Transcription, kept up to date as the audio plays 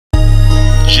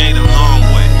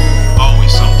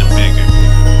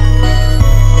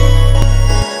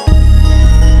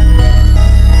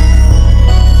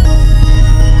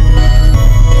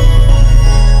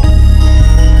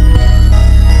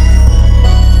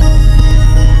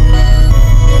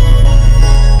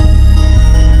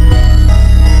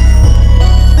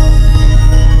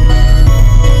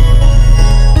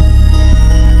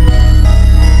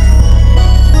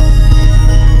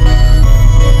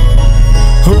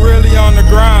on the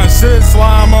grind. Shit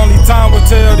slime, only time will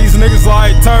tell. These niggas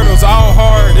like turtles, all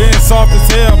hard and soft as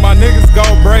hell. My niggas go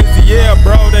crazy, yeah,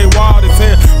 bro, they wild as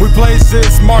hell. We play shit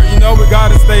smart, you know we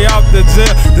gotta stay out the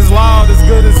jail. This loud is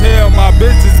good as hell, my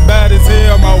bitch is bad as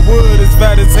hell, my wood is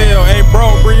fat as hell. Hey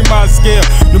bro, breathe my scale.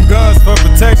 Them guns for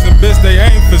protection, bitch, they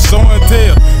ain't for show and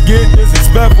tell. Get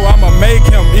disrespectful, I'ma make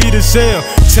him eat a shell.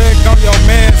 Check on your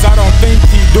mans, I don't think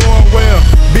he doing well.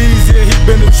 B's, yeah, he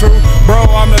been the truth. Bro,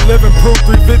 I'm the living proof.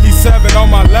 357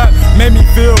 on my lap, made me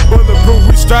feel bulletproof.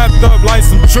 We strapped up like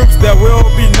some troops, there will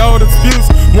be no disputes.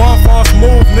 One false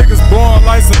move, niggas blowing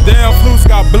like some damn flutes.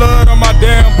 Got blood on my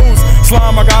damn boots.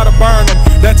 Slime, I gotta burn them.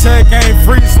 That check ain't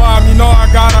free, slime, you know I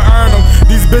gotta earn them.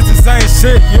 These bitches ain't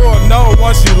shit, you'll know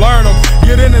once you learn them.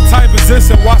 Get in the tight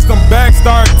position, watch them backs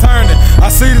start turning. I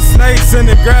see the snakes in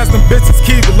the grass, them bitches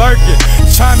keep lurking.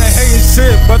 Tryna hate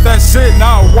shit, but that shit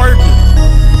not working.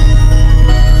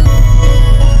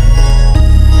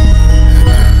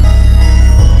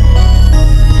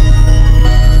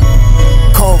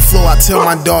 I tell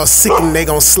my dogs sick and they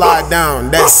gon' slide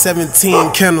down. That's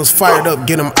 17 candles fired up,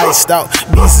 get them iced out.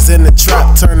 Beasts in the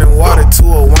trap, turning water to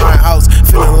a wine house.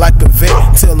 Feeling like a vet,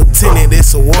 tell lieutenant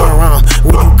it's a war around.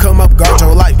 When you come up, guard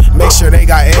your life, make sure they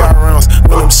got air rounds.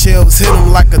 When them shells hit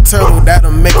them like a turtle,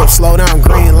 that'll make them slow down.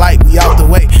 Green light, we out the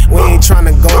way, we ain't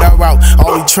tryna go that route.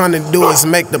 All we tryna do is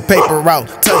make the paper route.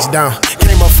 Touchdown,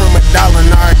 came up from $1,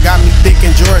 now it got me thick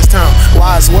in Georgetown.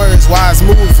 Wise words, wise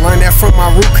moves, learn that from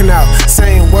my root canal.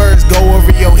 Same words go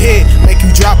over your head, make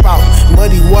you drop out.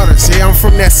 Muddy waters, yeah, I'm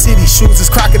from that city, shoes is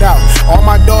crocodile. All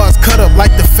my dogs cut up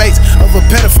like the face of a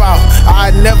pedophile.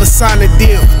 I'd never sign a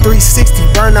deal, 360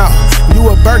 burnout. You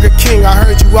a Burger King, I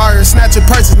heard you out here snatching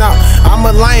purses now. I'm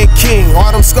a Lion King,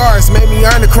 all them scars made me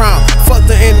earn the crown. Fuck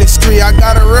the industry, I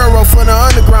got a railroad for the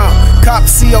underground.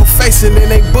 Cops see your face and then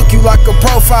they book you like a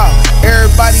profile.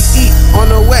 Everybody eat on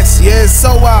the west, yeah, it's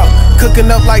so wild.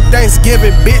 Cooking up like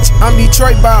Thanksgiving, bitch, I'm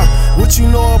Detroit bound. What you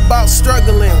know about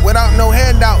struggling without no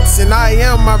handouts? And I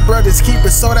am my brother's keeper,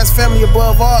 so that's family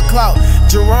above all clout.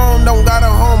 Jerome don't got a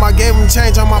home, I gave him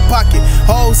change on my pocket.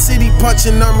 Whole city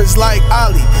punching numbers like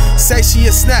Ollie. Say she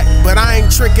a snack, but I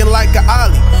ain't tricking like a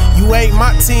Ollie. You ain't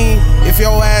my team if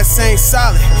your ass ain't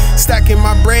solid. Stacking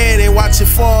my bread and watch it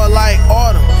fall like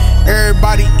autumn.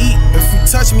 Everybody eat, if you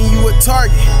touch me, you a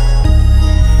target.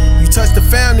 You touch the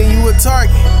family, you a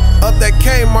target. Up that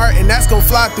Kmart, and that's gon'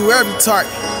 fly through every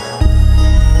target.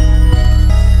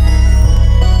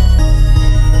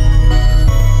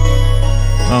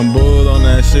 I'm bull on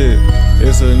that shit.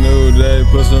 It's a new day,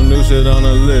 put some new shit on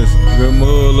the list. Good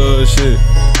mood, little shit.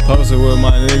 Posted with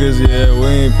my niggas, yeah, we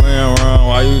ain't playing around.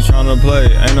 Why you tryna play?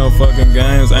 Ain't no fucking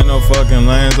games, ain't no fucking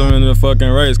lanes. I'm in the fucking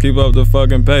race, keep up the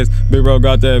fucking pace. Big bro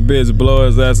got that bitch, blow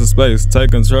his ass in space.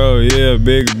 Take control, yeah,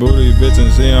 big booty bitch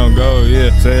and she don't go, yeah.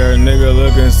 Say her nigga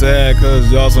looking sad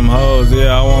cause y'all some hoes,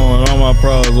 yeah. I want all my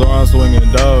pros or I'm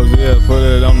swinging doors, yeah. Put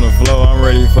it on the floor, I'm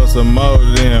ready for some more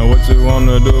then. What you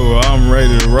wanna do? I'm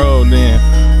ready to roll then.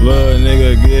 Little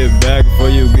nigga get back before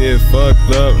you get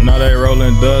fucked up. Now they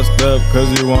rolling dust up cause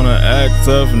you wanna act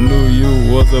tough. Knew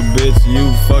you was a bitch,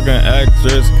 you fucking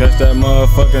actress. Catch that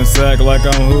motherfucking sack like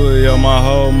I'm Julio. My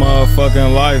whole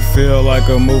motherfucking life feel like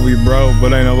a movie, bro.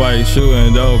 But ain't nobody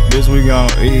shooting though. Bitch, we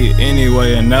gon' eat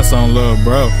anyway and that's on lil'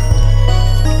 bro.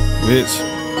 Bitch.